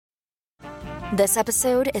This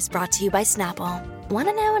episode is brought to you by Snapple. Want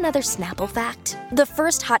to know another Snapple fact? The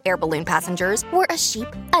first hot air balloon passengers were a sheep,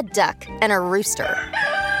 a duck, and a rooster.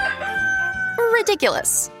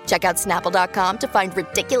 Ridiculous. Check out Snapple.com to find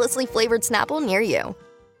ridiculously flavored Snapple near you.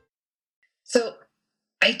 So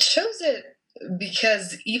I chose it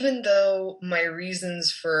because even though my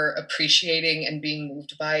reasons for appreciating and being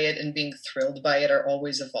moved by it and being thrilled by it are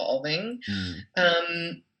always evolving,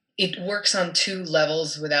 it works on two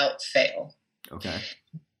levels without fail. Okay.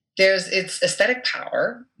 There's its aesthetic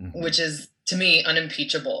power, which is, to me,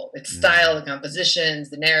 unimpeachable. Its style, the compositions,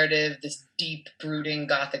 the narrative, this deep, brooding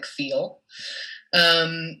Gothic feel.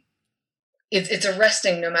 It's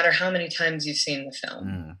arresting no matter how many times you've seen the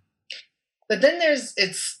film. But then there's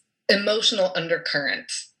its emotional undercurrent,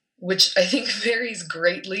 which I think varies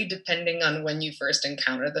greatly depending on when you first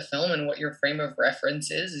encounter the film and what your frame of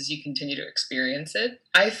reference is as you continue to experience it.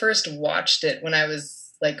 I first watched it when I was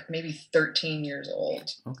like maybe 13 years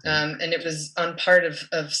old. Okay. And it was on part of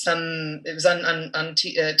some, it was on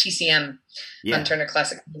TCM, on Turner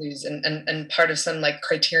Classic Movies, and part of some like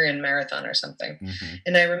Criterion marathon or something.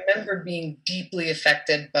 And I remember being deeply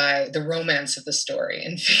affected by the romance of the story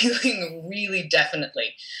and feeling really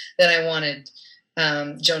definitely that I wanted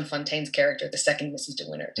Joan Fontaine's character, the second Mrs. De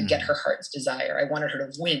Winter, to get her heart's desire. I wanted her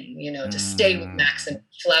to win, to stay with Max and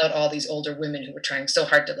flout all these older women who were trying so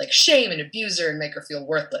hard to like shame and abuse her and make her feel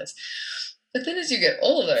worthless. But then as you get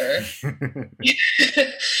older,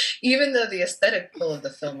 even though the aesthetic pull of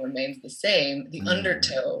the film remains the same, the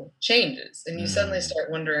undertow changes. And you suddenly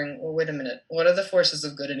start wondering, well, wait a minute, what are the forces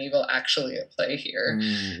of good and evil actually at play here?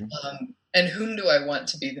 And whom do I want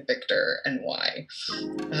to be the victor and why?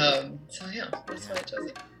 So yeah, that's why I chose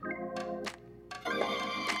it.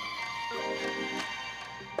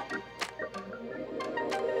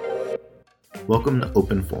 Welcome to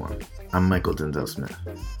Open Forum. I'm Michael Denzel Smith.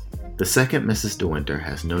 The second Mrs. De Winter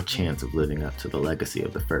has no chance of living up to the legacy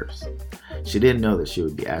of the first. She didn't know that she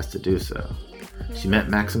would be asked to do so. She met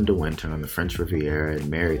Maxim De Winter on the French Riviera and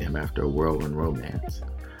married him after a whirlwind romance.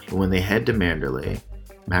 But when they head to Manderley,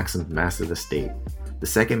 Maxim's massive estate, the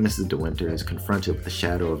second Mrs. De Winter is confronted with the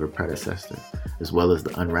shadow of her predecessor, as well as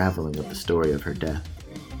the unraveling of the story of her death.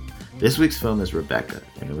 This week's film is Rebecca,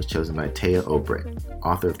 and it was chosen by Téa Obreht,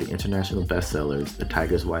 author of the international bestsellers The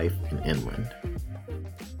Tiger's Wife and Inland.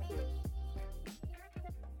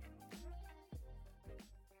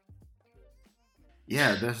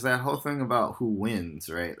 Yeah, there's that whole thing about who wins,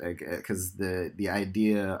 right? Like, because the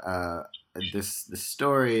idea, this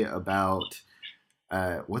story about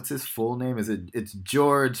what's his full name? It's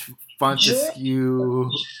George Fortescue?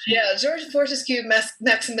 Yeah, George Fortescue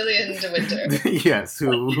Maximilian De Winter. Yes,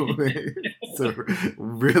 who so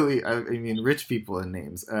really, I mean, rich people in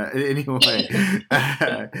names. Anyway,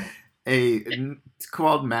 it's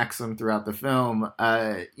called Maxim throughout the film.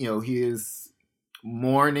 He is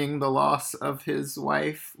mourning the loss of his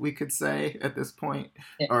wife, we could say at this point,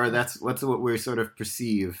 or that's what we sort of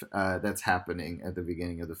perceive that's happening at the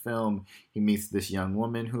beginning of the film. He meets this young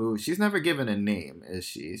woman who she's never given a name, is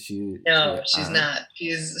she? No, she's not.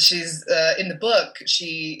 She's in the book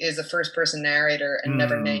she is a first person narrator and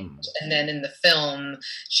never named, and then in the film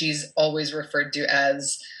she's always referred to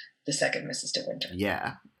as the second Mrs. De Winter.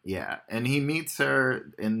 Yeah, and he meets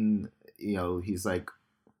her in he's like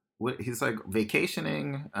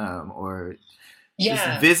vacationing, or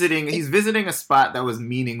just visiting. He's visiting a spot that was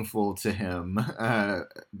meaningful to him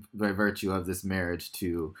by virtue of this marriage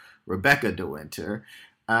to Rebecca De Winter.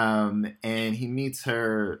 And he meets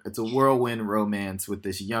her. It's a whirlwind romance with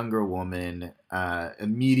this younger woman,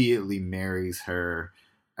 immediately marries her,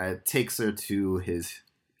 takes her to his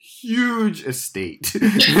huge estate.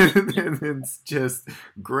 It's just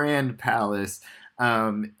grand palace.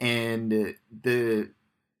 And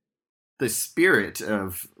the spirit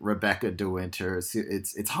of Rebecca De Winter,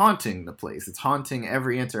 it's haunting the place. It's haunting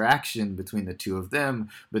every interaction between the two of them,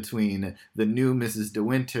 between the new Mrs. De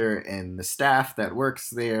Winter and the staff that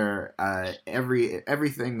works there.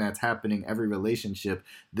 Everything that's happening, every relationship.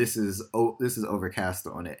 This is overcast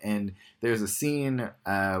on it. And there's a scene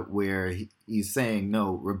where he's saying,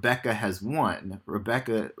 "No, Rebecca has won.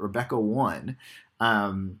 Rebecca won."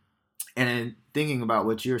 And thinking about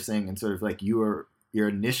what you're saying, and sort of like your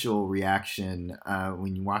initial reaction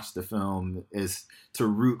when you watch the film is to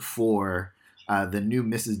root for the new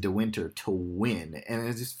Mrs. De Winter to win. And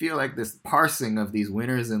I just feel like this parsing of these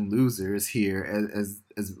winners and losers here as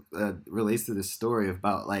relates to this story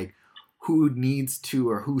about like who needs to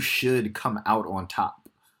or who should come out on top.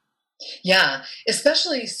 Yeah,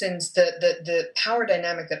 especially since the power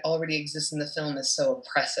dynamic that already exists in the film is so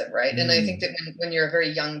oppressive, right? And I think that when you're a very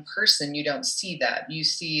young person, you don't see that. You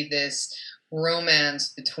see this romance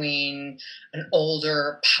between an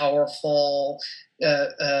older, powerful,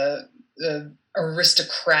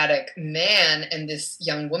 aristocratic man and this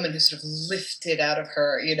young woman who's sort of lifted out of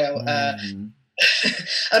her,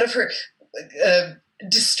 out of her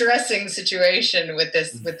distressing situation with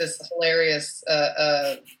this hilarious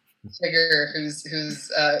figure whose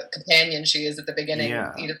companion she is at the beginning.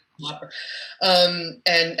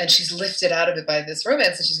 And she's lifted out of it by this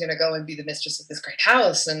romance, and she's going to go and be the mistress of this great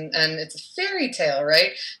house, and it's a fairy tale,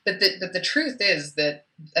 right? But the truth is that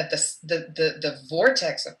at the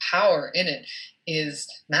vortex of power in it is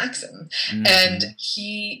Maxim, and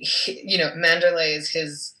he Manderley is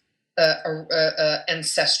his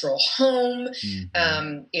ancestral home.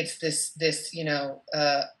 It's this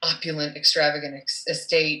opulent, extravagant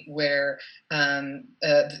estate where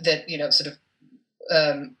that sort of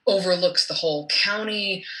overlooks the whole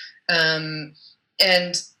county, and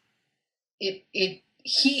he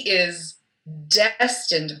is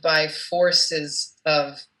destined by forces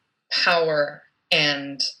of power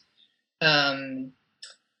and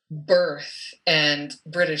birth and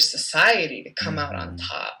British society to come out on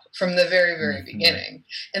top from the very, very beginning.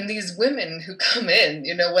 And these women who come in,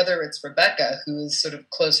 whether it's Rebecca, who is sort of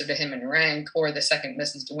closer to him in rank, or the second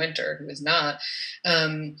Mrs. De Winter, who is not,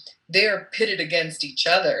 they are pitted against each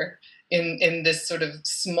other in this sort of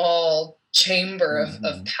small chamber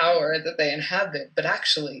of power that they inhabit. But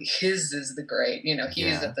actually, his is the great.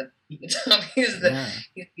 He's at the top. He's the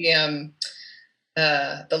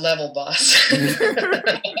level boss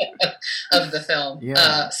of the film.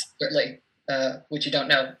 Certainly. Which you don't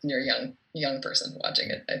know when you're a young person watching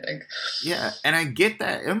it, I think. Yeah, and I get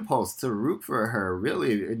that impulse to root for her,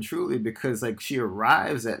 really and truly, because she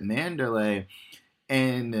arrives at Manderley,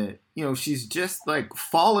 and she's just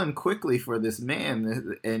fallen quickly for this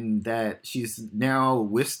man, and that she's now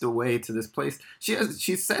whisked away to this place.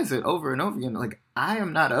 She says it over and over again, I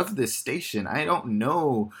am not of this station. I don't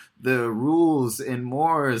know the rules and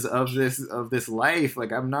mores of this life.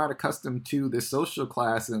 I'm not accustomed to this social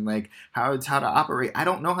class and how to operate. I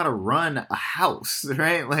don't know how to run a house,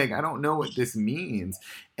 right? I don't know what this means.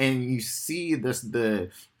 And you see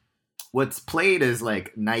what's played as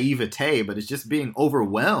naivete, but it's just being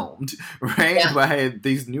overwhelmed, right? Yeah. By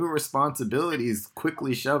these new responsibilities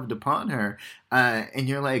quickly shoved upon her. And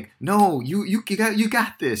you're no, you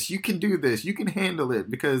got this. You can do this. You can handle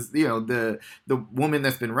it, because, the woman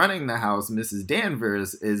that's been running the house, Mrs.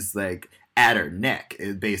 Danvers, is at her neck.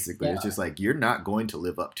 Basically, it's just you're not going to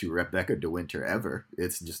live up to Rebecca De Winter ever.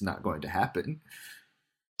 It's just not going to happen.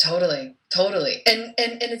 Totally. And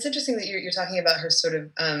it's interesting that you're talking about her sort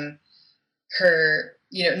of, her,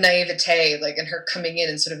 naivete, and her coming in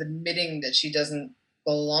and sort of admitting that she doesn't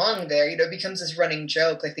belong there, it becomes this running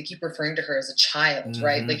joke. They keep referring to her as a child,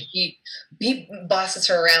 right? He bosses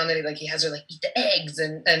her around, and he has her eat the eggs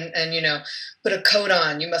and put a coat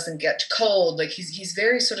on. You mustn't get cold. He's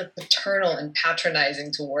very sort of paternal and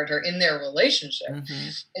patronizing toward her in their relationship, and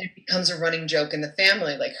it becomes a running joke in the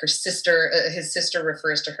family. Her sister, his sister,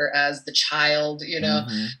 refers to her as the child,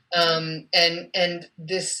 and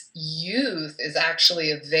this youth is actually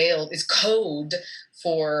is code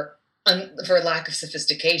for lack of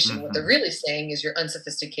sophistication. What they're really saying is you're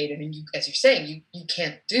unsophisticated, and you, as you're saying, you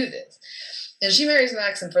can't do this. And she marries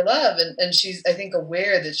Maxim for love, and she's, I think,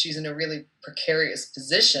 aware that she's in a really precarious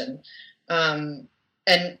position. And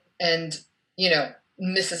Mrs.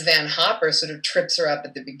 Van Hopper sort of trips her up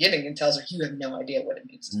at the beginning and tells her, you have no idea what it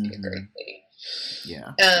means to be a great lady.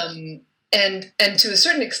 Yeah. And to a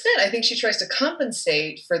certain extent, I think she tries to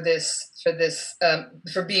compensate for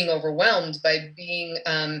being overwhelmed by being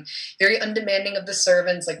very undemanding of the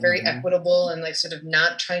servants, very equitable, and sort of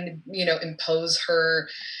not trying to impose her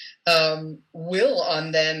will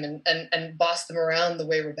on them and boss them around the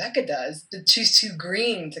way Rebecca does. But she's too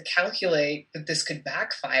green to calculate that this could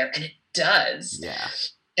backfire, and it does. Yeah.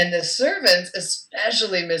 And the servants,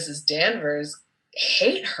 especially Mrs. Danvers,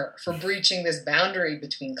 hate her for breaching this boundary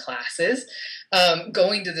between classes,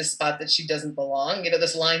 going to this spot that she doesn't belong,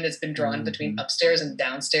 this line that's been drawn between upstairs and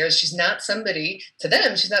downstairs. She's not somebody, to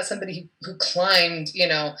them, she's not somebody who climbed,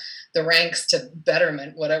 the ranks to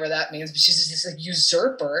betterment, whatever that means, but she's just a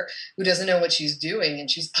usurper who doesn't know what she's doing,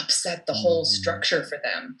 and she's upset the whole structure for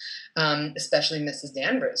them, especially Mrs.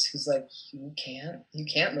 Danvers, who's you can't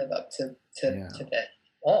live up to that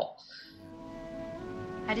all.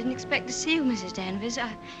 I didn't expect to see you, Mrs. Danvers.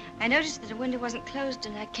 I noticed that the window wasn't closed,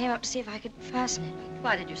 and I came up to see if I could fasten it.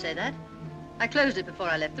 Why did you say that? I closed it before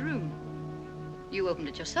I left the room. You opened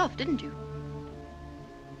it yourself, didn't you?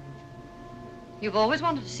 You've always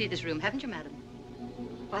wanted to see this room, haven't you, madam?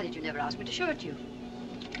 Why did you never ask me to show it to you?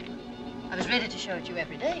 I was ready to show it you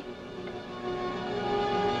every day.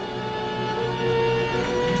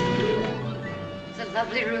 It's a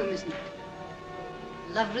lovely room, isn't it?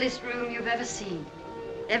 Loveliest room you've ever seen.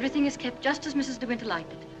 Everything is kept just as Mrs. De Winter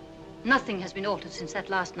liked it. Nothing has been altered since that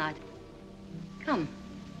last night. Come,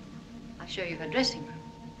 I'll show you her dressing room.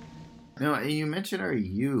 No, you mentioned her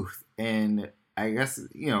youth, and I guess,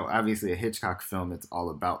 obviously a Hitchcock film, it's all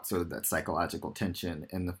about sort of that psychological tension,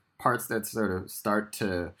 and the parts that sort of start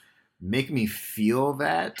to make me feel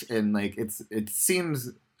that, and like it seems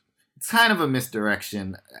it's kind of a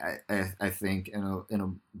misdirection, I think, in a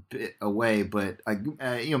bit a way, but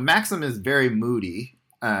Maxim is very moody.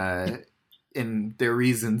 And there are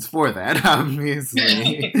reasons for that,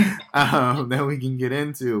 obviously, that we can get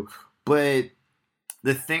into. But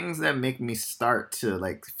the things that make me start to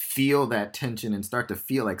like feel that tension and start to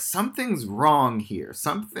feel like something's wrong here,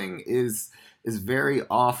 something is very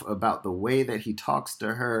off about the way that he talks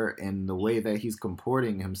to her and the way that he's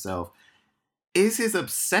comporting himself, is his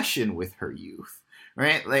obsession with her youth,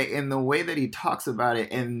 right? Like, in the way that he talks about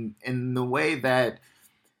it, and in the way that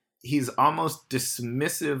he's almost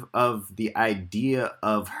dismissive of the idea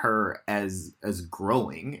of her as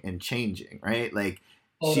growing and changing, right? Like,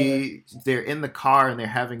 they're in the car and they're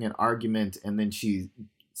having an argument, and then she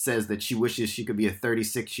says that she wishes she could be a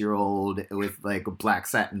 36-year-old with like a black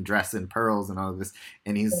satin dress and pearls and all this.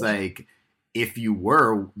 And he's like, if you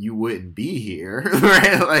were, you wouldn't be here,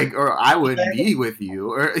 right? Like, or I wouldn't be with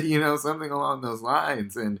you, or, something along those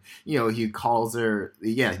lines. And, he calls her,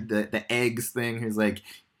 the eggs thing. He's like,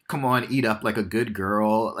 come on, eat up like a good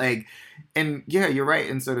girl. Like, and yeah, you're right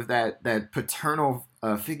in sort of that paternal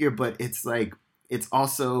figure, but it's like, it's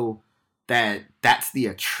also that's the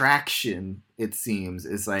attraction, it seems,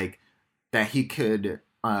 is like that he could,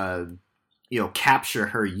 capture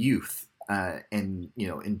her youth, and,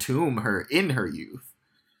 entomb her in her youth.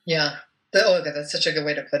 Yeah. That's such a good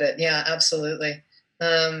way to put it. Yeah, absolutely.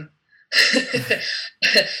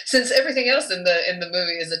 Since everything else in the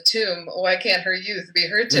movie is a tomb, why can't her youth be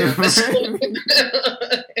her tomb?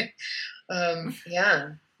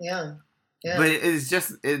 Yeah. But it's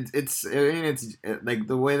just it's like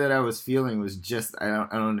the way that I was feeling was just I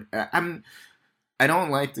don't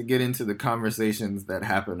like to get into the conversations that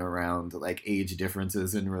happen around like age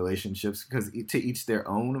differences in relationships, because to each their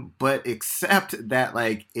own, but except that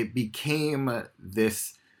like it became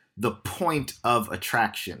the point of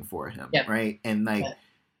attraction for him, right? And like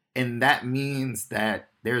and that means that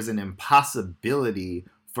there's an impossibility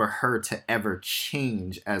for her to ever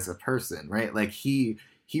change as a person, right? Like he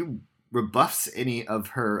rebuffs any of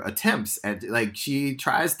her attempts at, like, she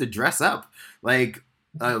tries to dress up like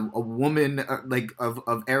a woman like of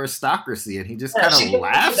aristocracy, and he just kind of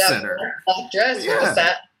laughs at her. Black dress with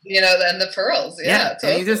that, and the pearls. Yeah,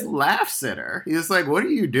 totally. And he just laughs at her. He's like, "What are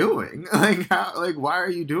you doing? Like, why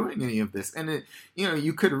are you doing any of this?" And it,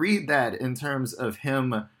 you could read that in terms of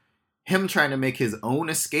him trying to make his own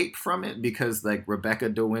escape from it, because like Rebecca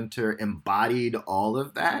De Winter embodied all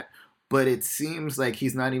of that. But it seems like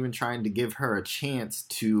he's not even trying to give her a chance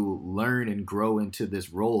to learn and grow into this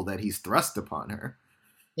role that he's thrust upon her.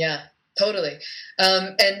 Yeah, totally.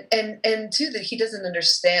 And too, that he doesn't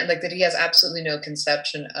understand, like, that he has absolutely no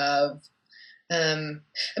conception of,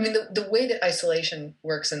 the way that isolation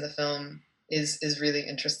works in the film is really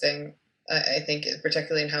interesting. I think,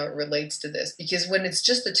 particularly in how it relates to this, because when it's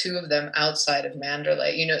just the two of them outside of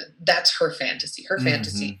Manderley, that's her fantasy. Her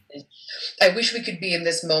fantasy is, I wish we could be in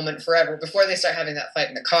this moment forever. Before they start having that fight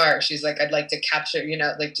in the car, she's like, I'd like to capture,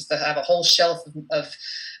 like, just to have a whole shelf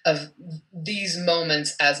of these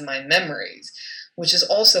moments as my memories, which is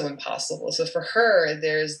also impossible. So for her,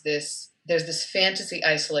 there's this fantasy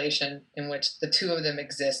isolation in which the two of them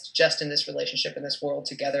exist just in this relationship, in this world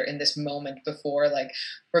together, in this moment before, like,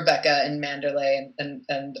 Rebecca and Manderley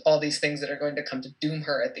and all these things that are going to come to doom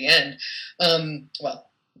her at the end. And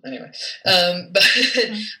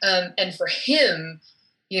for him,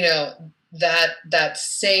 that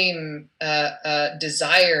same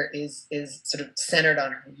desire is sort of centered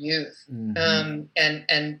on her youth, and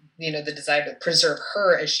the desire to preserve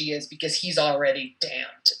her as she is, because he's already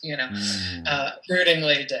damned,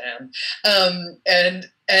 rootingly damned.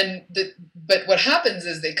 But what happens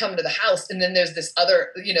is they come to the house, and then there's this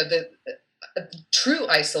other, the true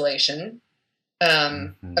isolation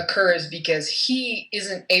occurs because he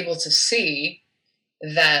isn't able to see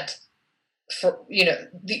that, for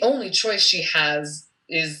the only choice she has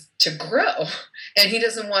is to grow, and he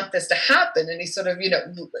doesn't want this to happen, and he sort of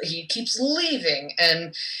he keeps leaving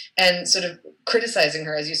and sort of criticizing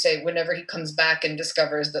her, as you say, whenever he comes back and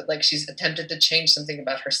discovers that, like, she's attempted to change something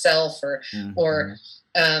about herself or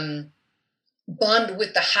bond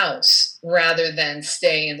with the house rather than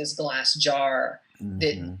stay in this glass jar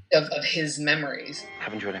of his memories.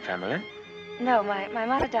 Haven't you any family? No, my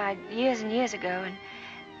mother died years and years ago, and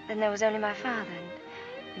then there was only my father,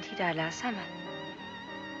 and he died last summer.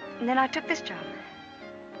 And then I took this job.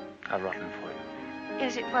 How rotten for you.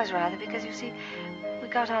 Yes, it was rather, because, you see, we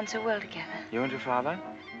got on so well together. You and your father?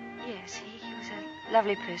 Yes, he was a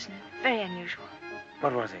lovely person, very unusual.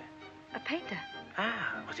 What was he? A painter.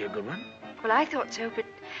 Ah, was he a good one? Well, I thought so, but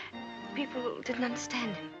people didn't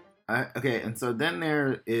understand him. Okay, and so then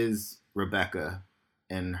there is Rebecca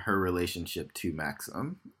and her relationship to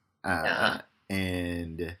Maxim.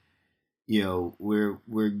 And, you know,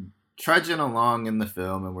 we're trudging along in the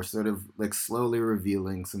film, and we're sort of like slowly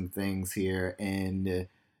revealing some things here, and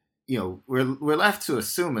you know, we're left to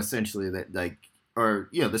assume essentially that, like, or,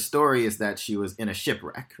 you know, the story is that she was in a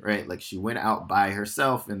shipwreck, right? Like, she went out by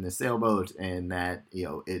herself in the sailboat, and that, you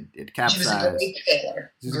know, it capsized. She was a great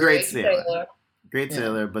sailor. She was a great sailor. Great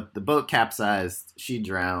sailor, but the boat capsized. She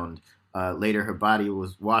drowned. Later, her body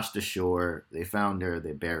was washed ashore. They found her.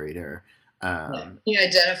 They buried her. He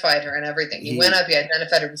identified her and everything. He went up. He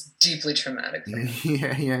identified her. It was deeply traumatic for him.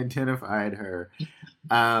 Yeah, he identified her.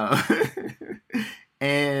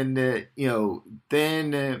 And you know,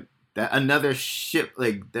 then another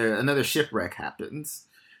shipwreck happens.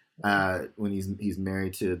 When he's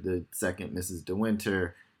married to the second Mrs. De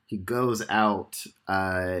Winter, he goes out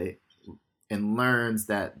and learns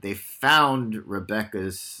that they found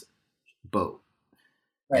Rebecca's boat,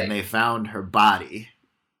 and they found her body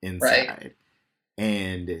inside. Right.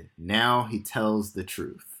 And now he tells the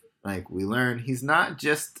truth. Like, we learn he's not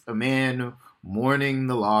just a man mourning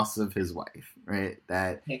the loss of his wife, right?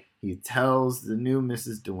 That he tells the new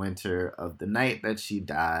Mrs. De Winter of the night that she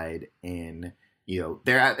died, and, you know,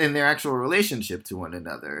 they're in their actual relationship to one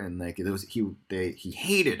another, and like it was he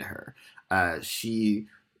hated her.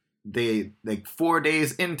 They like 4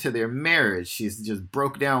 days into their marriage, she's just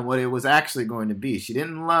broke down what it was actually going to be. She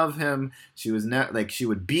didn't love him. She was not like, she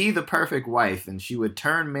would be the perfect wife, and she would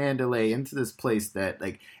turn Mandalay into this place that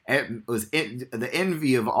like was the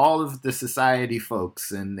envy of all of the society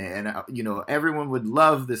folks, and you know, everyone would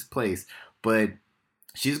love this place. But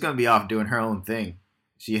she's gonna be off doing her own thing.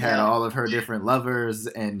 She had all of her different lovers,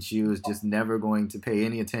 and she was just never going to pay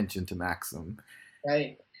any attention to Maxim.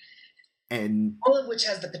 Right. And all of which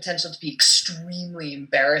has the potential to be extremely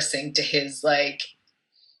embarrassing to his, like,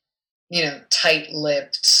 you know,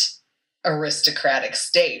 tight-lipped aristocratic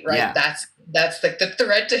state, right? Yeah. That's like the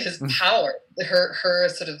threat to his power, her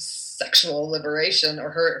sort of sexual liberation,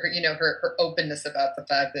 or her you know, her openness about the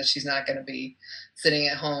fact that she's not going to be sitting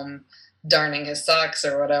at home darning his socks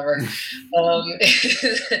or whatever,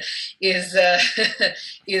 is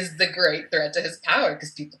the great threat to his power,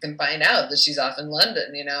 because people can find out that she's off in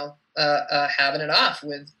London, you know, having it off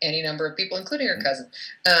with any number of people, including her cousin,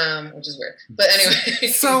 which is weird. But anyway.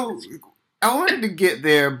 So I wanted to get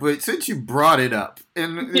there, but since you brought it up,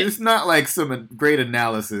 and it's not like some great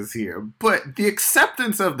analysis here, but the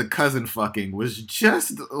acceptance of the cousin fucking was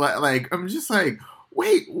just like I'm just like,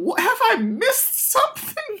 wait, have I missed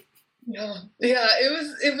something? Yeah, it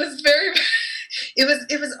was very,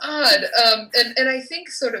 it was odd, and I think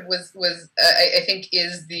sort of was I think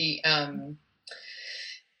is the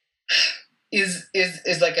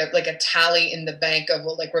is like a tally in the bank of,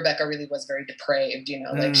 well, like, Rebecca really was very depraved, you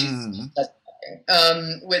know, like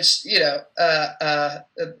which, you know,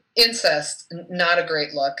 incest, not a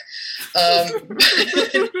great look.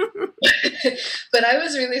 But I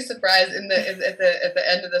was really surprised at the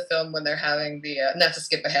end of the film when they're having the not to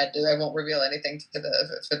skip ahead, I won't reveal anything for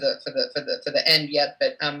the end yet,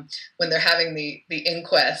 but when they're having the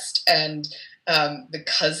inquest, and the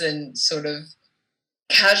cousin sort of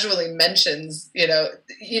casually mentions, you know,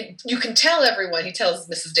 you can tell everyone, he tells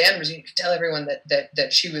Mrs. Danvers, you can tell everyone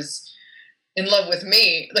that she was in love with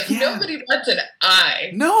me. Like, nobody bats an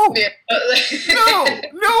eye. No. You know?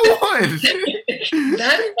 No one.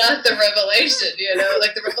 That's not the revelation, you know?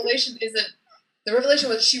 Like, the revelation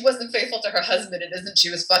was she wasn't faithful to her husband. It isn't she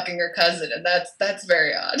was fucking her cousin, and that's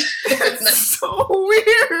very odd. That's so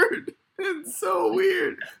weird. It's so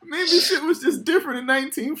weird. Maybe shit was just different in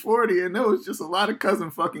 1940, and there was just a lot of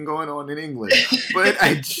cousin fucking going on in England. But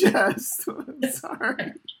I'm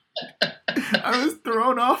sorry. I was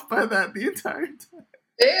thrown off by that the entire time.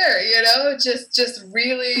 There, you know, just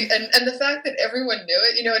really, and the fact that everyone knew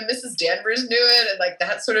it, you know, and Mrs. Danvers knew it, and like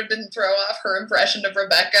that sort of didn't throw off her impression of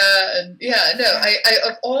Rebecca, and I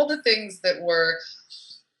of all the things that were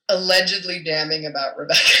allegedly damning about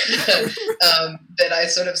Rebecca that I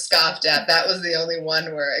sort of scoffed at. That was the only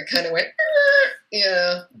one where I kind of went,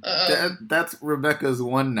 yeah. That's Rebecca's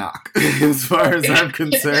one knock, as far as I'm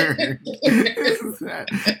concerned.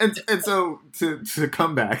 and so to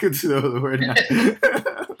come back to the word knock,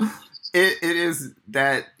 it is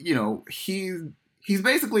that, you know, he's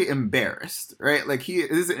basically embarrassed, right? Like he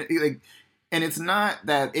is like. And it's not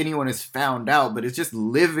that anyone has found out, but it's just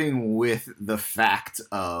living with the fact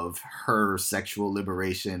of her sexual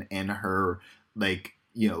liberation and her, like,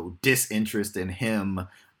 you know, disinterest in him,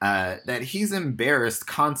 that he's embarrassed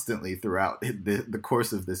constantly throughout the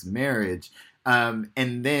course of this marriage.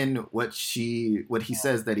 And then what he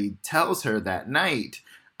says that he tells her that night,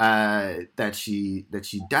 that she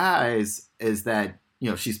dies, is that, you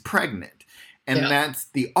know, she's pregnant. And that's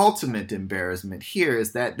the ultimate embarrassment here,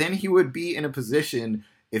 is that then he would be in a position,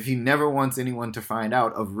 if he never wants anyone to find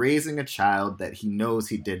out, of raising a child that he knows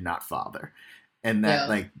he did not father. And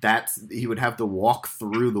that he would have to walk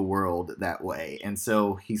through the world that way. And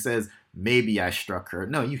so he says, maybe I struck her.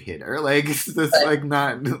 No, you hit her. Like, that's like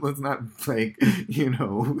let's not like, you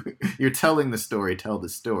know, you're telling the story, tell the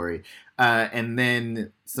story. And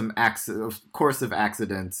then some course of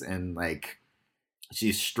accidents, and like,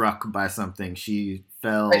 she's struck by something. She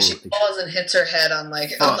fell. Right, she falls and hits her head on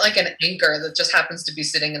like an anchor that just happens to be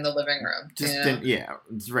sitting in the living room.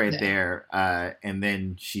 It's right there. And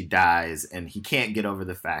then she dies, and he can't get over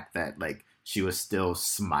the fact that like she was still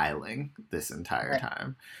smiling this entire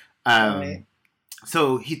time.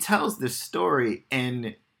 So he tells this story,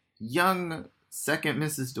 and young second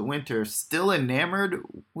Mrs. De Winter, still enamored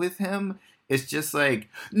with him, it's just like,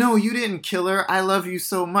 no, you didn't kill her. I love you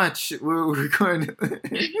so much. We're going to...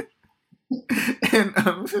 And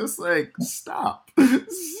I'm just like, stop. Her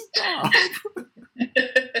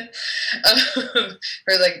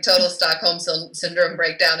like total Stockholm syndrome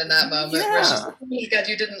breakdown in that moment, where she's like, oh my God,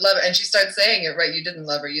 you didn't love her. And she starts saying it, right? You didn't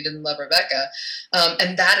love her. You didn't love Rebecca.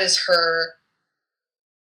 And that is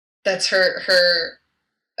that's her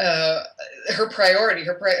priority.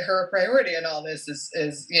 Her priority in all this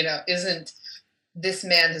is, you know, isn't, this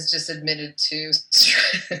man has just admitted to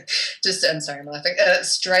I'm sorry, I'm laughing,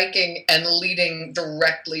 striking and leading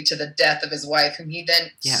directly to the death of his wife, whom he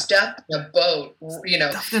then stuck in a boat, you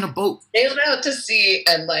know, sailed out to sea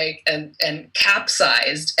and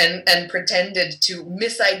capsized and pretended to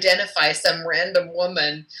misidentify some random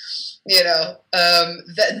woman, you know,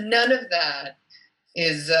 that none of that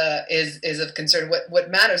is of concern. What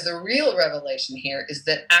matters, the real revelation here, is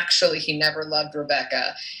that actually he never loved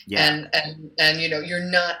Rebecca, and you know, you're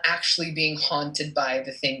not actually being haunted by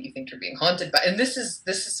the thing you think you're being haunted by. And this is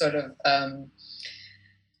sort of I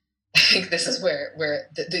think this is where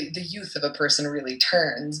the youth of a person really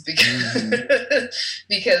turns, because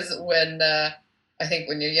because when I think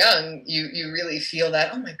when you're young, you really feel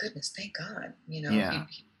that, oh my goodness, thank God, you know,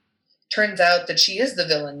 turns out that she is the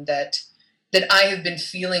villain that I have been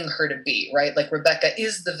feeling her to be, right? Like, Rebecca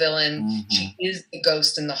is the villain. Mm-hmm. She is the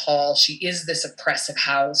ghost in the hall. She is this oppressive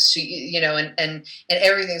house. She, you know, and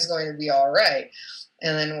everything's going to be all right.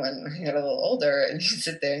 And then when you get a little older and you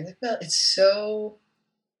sit there and think, well, it's so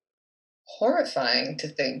horrifying to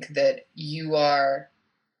think that you are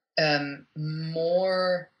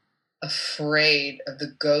more afraid of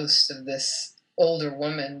the ghost of this older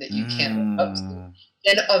woman that you can't look up to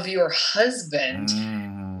than of your husband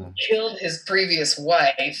who killed his previous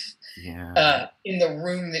wife in the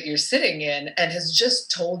room that you're sitting in and has just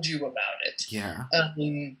told you about it. Yeah.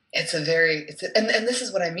 And this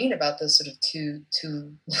is what I mean about those sort of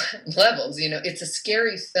two levels. You know, it's a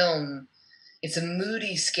scary film. It's a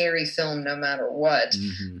moody, scary film no matter what,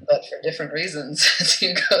 but for different reasons as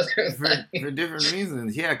you go through life. For different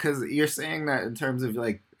reasons, yeah, because you're saying that in terms of,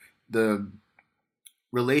 like, the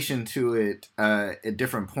relation to it at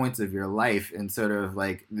different points of your life, and sort of,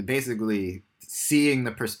 like, basically seeing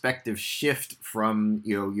the perspective shift from,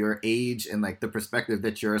 you know, your age and, like, the perspective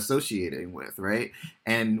that you're associating with, right?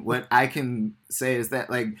 And what I can say is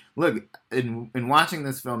that, like, look, in watching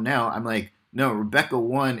this film now, I'm like, no, Rebecca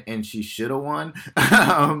won and she should have won.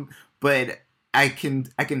 But I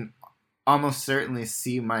can almost certainly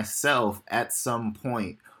see myself at some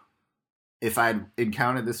point, if I'd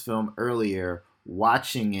encountered this film earlier,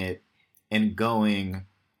 watching it and going,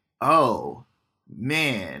 oh,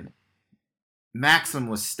 man, Maxim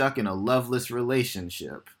was stuck in a loveless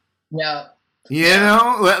relationship. Yeah. You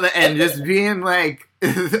know? And just being like,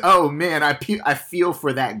 oh, man, I feel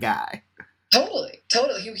for that guy. Totally.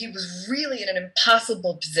 He was really in an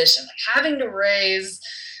impossible position, like having to raise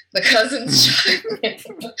the cousin's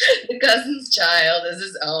child as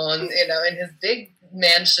his own, you know, in his big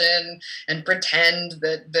mansion and pretend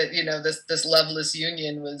that this loveless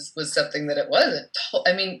union was something that it wasn't.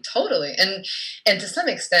 I mean, totally. And to some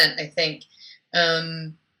extent, I think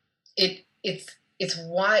it's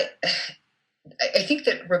why I think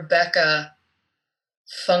that Rebecca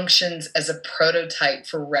functions as a prototype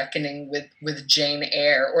for reckoning with Jane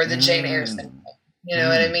Eyre, or the Jane Eyre syndrome. You know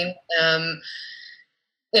what I mean?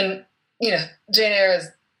 And Jane Eyre is,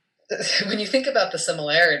 when you think about the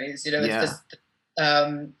similarities, it's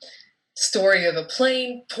this story of a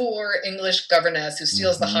plain, poor English governess who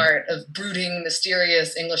steals the heart of brooding,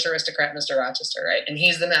 mysterious English aristocrat Mr. Rochester, right? And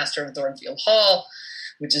he's the master of Thornfield Hall,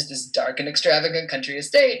 which is this dark and extravagant country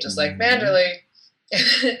estate, just like Manderley.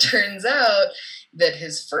 And it turns out that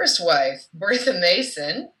his first wife, Bertha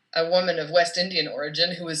Mason, a woman of West Indian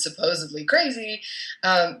origin who is supposedly crazy,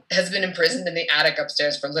 has been imprisoned in the attic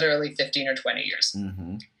upstairs for literally 15 or 20 years.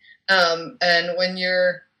 And when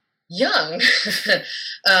you're young,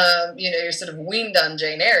 you're sort of weaned on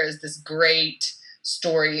Jane Eyre as this great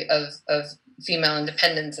story of female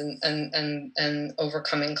independence and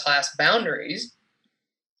overcoming class boundaries.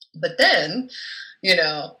 But then, you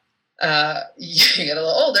get a little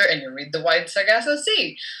older and you read The Wide Sargasso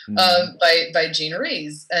Sea by Jean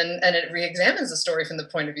Rhys, and it re-examines the story from the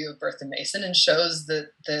point of view of Bertha Mason and shows the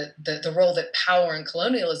role that power and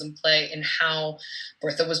colonialism play in how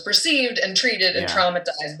Bertha was perceived and treated and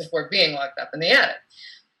traumatized before being locked up in the attic.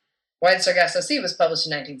 Wide Sargasso Sea was published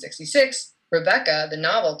in 1966. Rebecca, the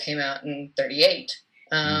novel, came out in 1938,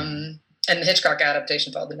 and the Hitchcock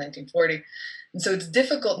adaptation followed in 1940. And so it's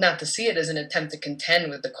difficult not to see it as an attempt to contend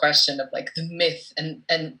with the question of like the myth and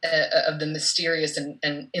of the mysterious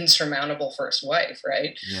and insurmountable first wife,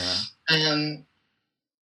 right? Yeah.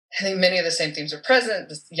 I think many of the same themes are present.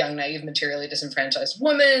 This young, naive, materially disenfranchised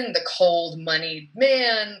woman, the cold, moneyed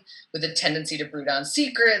man with a tendency to brood on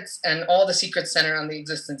secrets, and all the secrets center on the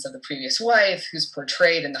existence of the previous wife, who's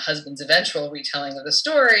portrayed in the husband's eventual retelling of the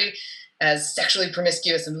story as sexually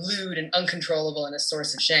promiscuous and lewd and uncontrollable and a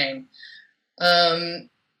source of shame.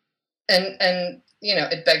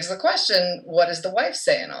 It begs the question, what does the wife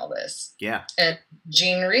say in all this? Yeah. And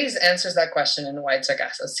Jean Rhys answers that question in Wide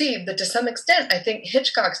Sargasso Sea, but to some extent, I think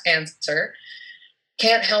Hitchcock's answer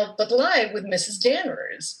can't help but lie with Mrs.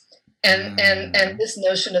 Danvers and this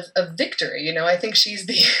notion of victory. I think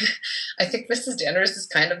I think Mrs. Danvers is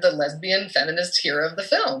kind of the lesbian feminist hero of the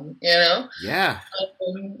film, Yeah.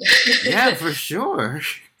 Yeah, for sure.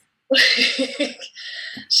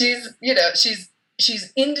 She's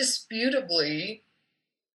indisputably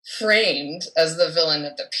framed as the villain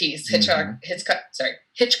of the piece.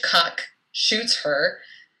 Hitchcock shoots her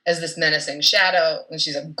as this menacing shadow, and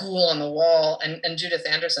she's a ghoul on the wall, and Judith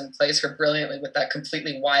Anderson plays her brilliantly with that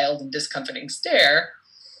completely wild and discomforting stare.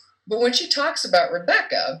 But when she talks about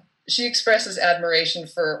Rebecca, she expresses admiration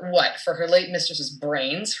for what? For her late mistress's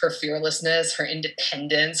brains, her fearlessness, her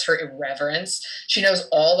independence, her irreverence. She knows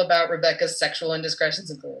all about Rebecca's sexual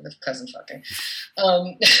indiscretions, including the cousin fucking.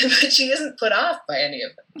 But she isn't put off by any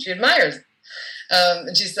of them. She admires them.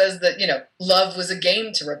 And she says that, love was a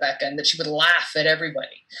game to Rebecca and that she would laugh at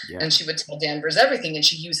everybody. Yeah. And she would tell Danvers everything. And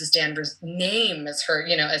she uses Danvers' name as her,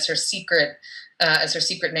 as her secret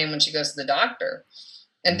name when she goes to the doctor.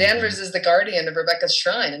 And Danvers is the guardian of Rebecca's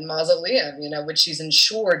shrine and mausoleum, which she's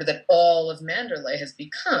ensured that all of Manderley has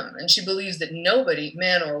become. And she believes that nobody,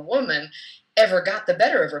 man or woman, ever got the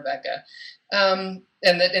better of Rebecca. And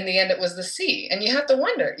that in the end it was the sea. And you have to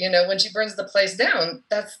wonder, when she burns the place down,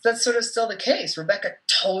 that's sort of still the case. Rebecca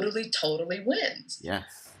totally wins.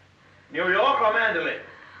 Yes. New York or Manderley?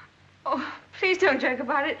 Oh, please don't joke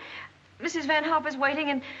about it. Mrs. Van Hopper's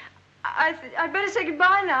waiting, and I'd better say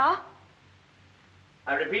goodbye now.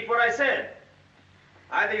 I repeat what I said.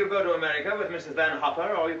 Either you go to America with Mrs. Van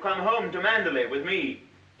Hopper, or you come home to Manderley with me.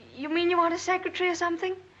 You mean you want a secretary or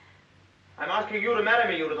something? I'm asking you to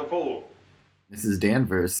marry me, you little fool. Mrs.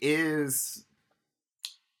 Danvers is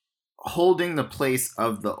holding the place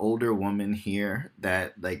of the older woman here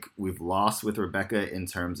that, like, we've lost with Rebecca in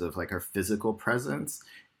terms of, like, her physical presence.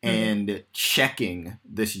 And checking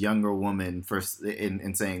this younger woman first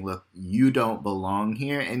and saying, look, you don't belong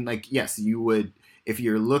here. And, like, yes, you would... If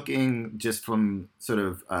you're looking just from sort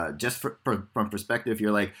of from perspective,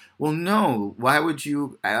 you're like, well, no, why would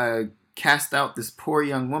you cast out this poor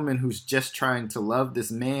young woman who's just trying to love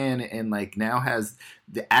this man and like now has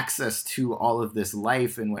the access to all of this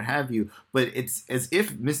life and what have you? But it's as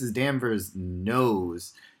if Mrs. Danvers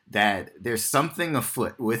knows that there's something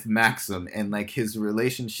afoot with Maxim and like his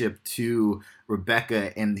relationship to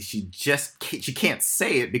Rebecca, and she can't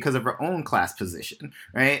say it because of her own class position,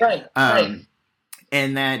 right? Right.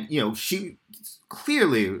 and that, she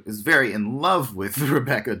clearly is very in love with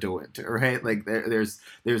Rebecca De Winter, right? Like there's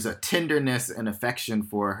a tenderness and affection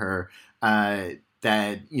for her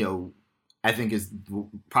that, I think is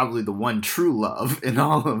probably the one true love in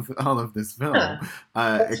all of this film,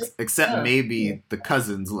 except maybe the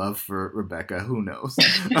cousin's love for Rebecca. Who knows?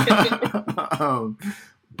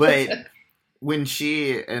 But when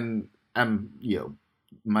she, and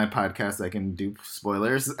my podcast, I can do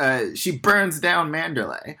spoilers. She burns down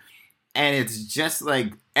Manderley, and it's just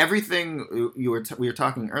like everything we were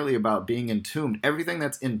talking earlier about being entombed. Everything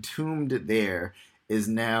that's entombed there is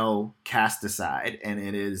now cast aside, and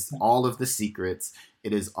it is all of the secrets,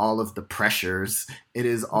 it is all of the pressures, it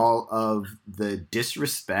is all of the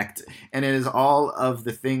disrespect, and it is all of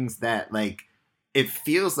the things that, like, it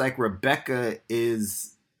feels like Rebecca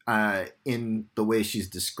is, in the way she's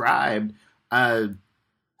described,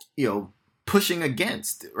 pushing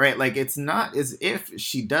against, right? Like, it's not as if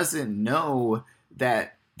she doesn't know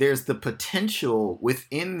that there's the potential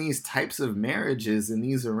within these types of marriages and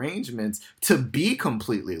these arrangements to be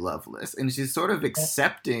completely loveless. And she's sort of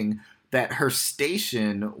accepting that her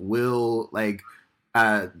station will, like,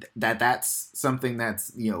 that's something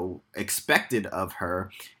that's, expected of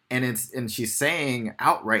her. And she's saying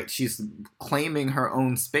outright, she's claiming her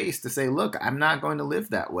own space to say, look, I'm not going to live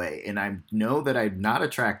that way. And I know that I'm not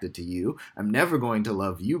attracted to you. I'm never going to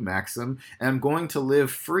love you, Maxim. And I'm going to live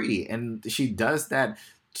free. And she does that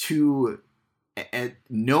to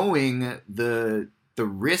knowing the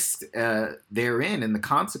risk therein and the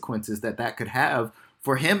consequences that could have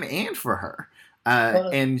for him and for her.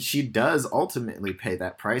 And she does ultimately pay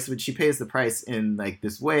that price, but she pays the price in, like,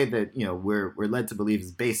 this way that, we're led to believe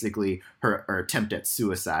is basically her attempt at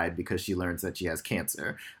suicide because she learns that she has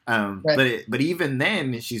cancer. Right. But even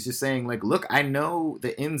then, she's just saying, like, look, I know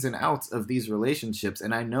the ins and outs of these relationships,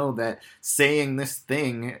 and I know that saying this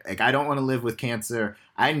thing, like, I don't want to live with cancer.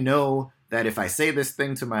 I know that if I say this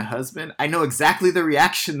thing to my husband, I know exactly the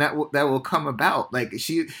reaction that will come about. Like,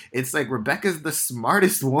 it's like Rebecca's the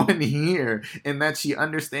smartest one here in that she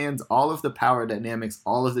understands all of the power dynamics,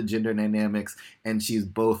 all of the gender dynamics, and she's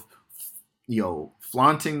both,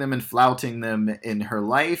 flaunting them and flouting them in her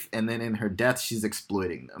life, and then in her death, she's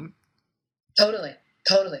exploiting them. Totally.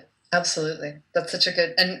 Absolutely. That's such a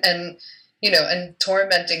good, and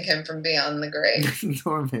tormenting him from beyond the grave.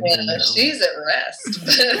 She's at rest,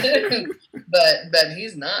 but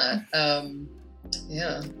he's not.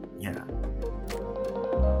 Yeah.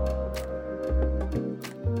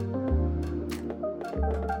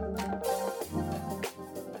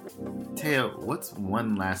 Taya, what's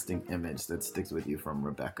one lasting image that sticks with you from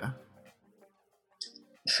Rebecca?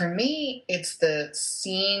 For me, it's the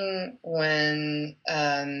scene when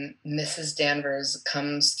Mrs. Danvers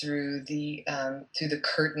comes through the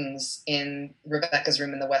curtains in Rebecca's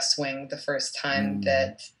room in the West Wing the first time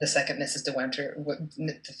that the second Mrs. De Winter,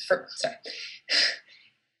 the first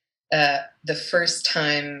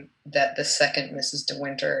time that the second Mrs. De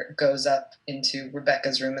Winter goes up into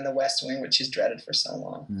Rebecca's room in the West Wing, which she's dreaded for so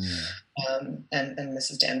long, and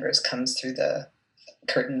Mrs. Danvers comes through the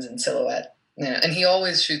curtains in silhouette. Yeah, and he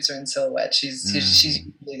always shoots her in silhouette. She's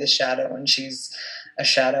usually the shadow, and she's a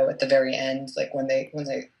shadow at the very end, like when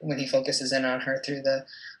he focuses in on her through the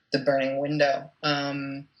burning window.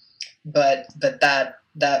 But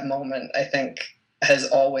that moment, I think, has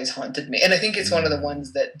always haunted me, and I think it's one of the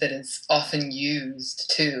ones that is often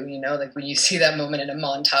used too. Like when you see that moment in a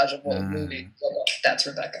montage of old movie, that's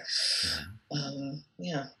Rebecca.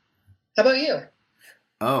 Yeah. How about you?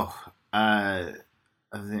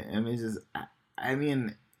 Of the images, I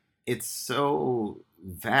mean, it's so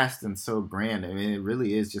vast and so grand. I mean, it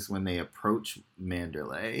really is just when they approach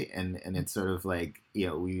Manderley, and it's sort of like,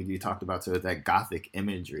 we talked about sort of that Gothic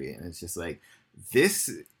imagery, and it's just like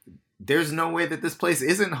this. There's no way that this place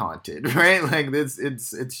isn't haunted, right? Like this,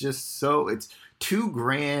 it's just so, it's too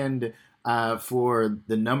grand for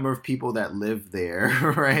the number of people that live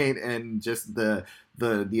there, right? And just the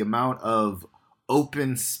amount of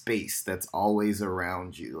open space that's always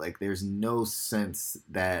around you. Like there's no sense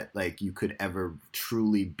that like you could ever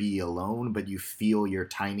truly be alone, but you feel your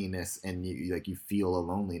tininess and you feel a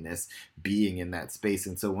loneliness being in that space.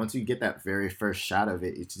 And so once you get that very first shot of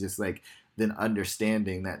it, it's just like then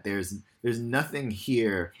understanding that there's nothing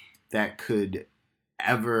here that could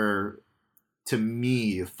ever, to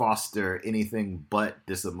me, foster anything but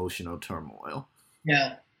this emotional turmoil.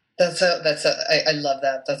 Yeah, I love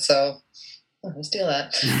that. That's so. Oh, we'll steal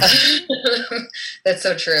that. That's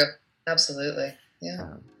so true. Absolutely.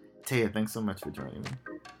 Yeah. Taya, thanks so much for joining me.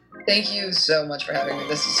 Thank you so much for having me.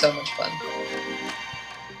 This is so much fun.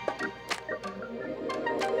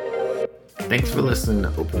 Thanks for listening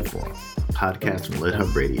to Open Forum, a podcast from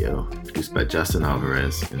LitHub Radio, produced by Justin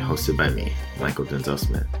Alvarez and hosted by me, Michael Denzel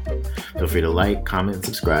Smith. Feel free to like, comment, and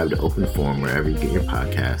subscribe to Open Forum wherever you get your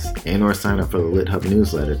podcasts, and or sign up for the LitHub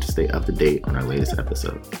newsletter to stay up to date on our latest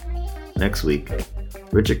episodes. Next week,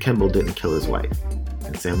 Richard Kimball didn't kill his wife,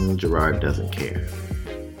 and Samuel Gerard doesn't care.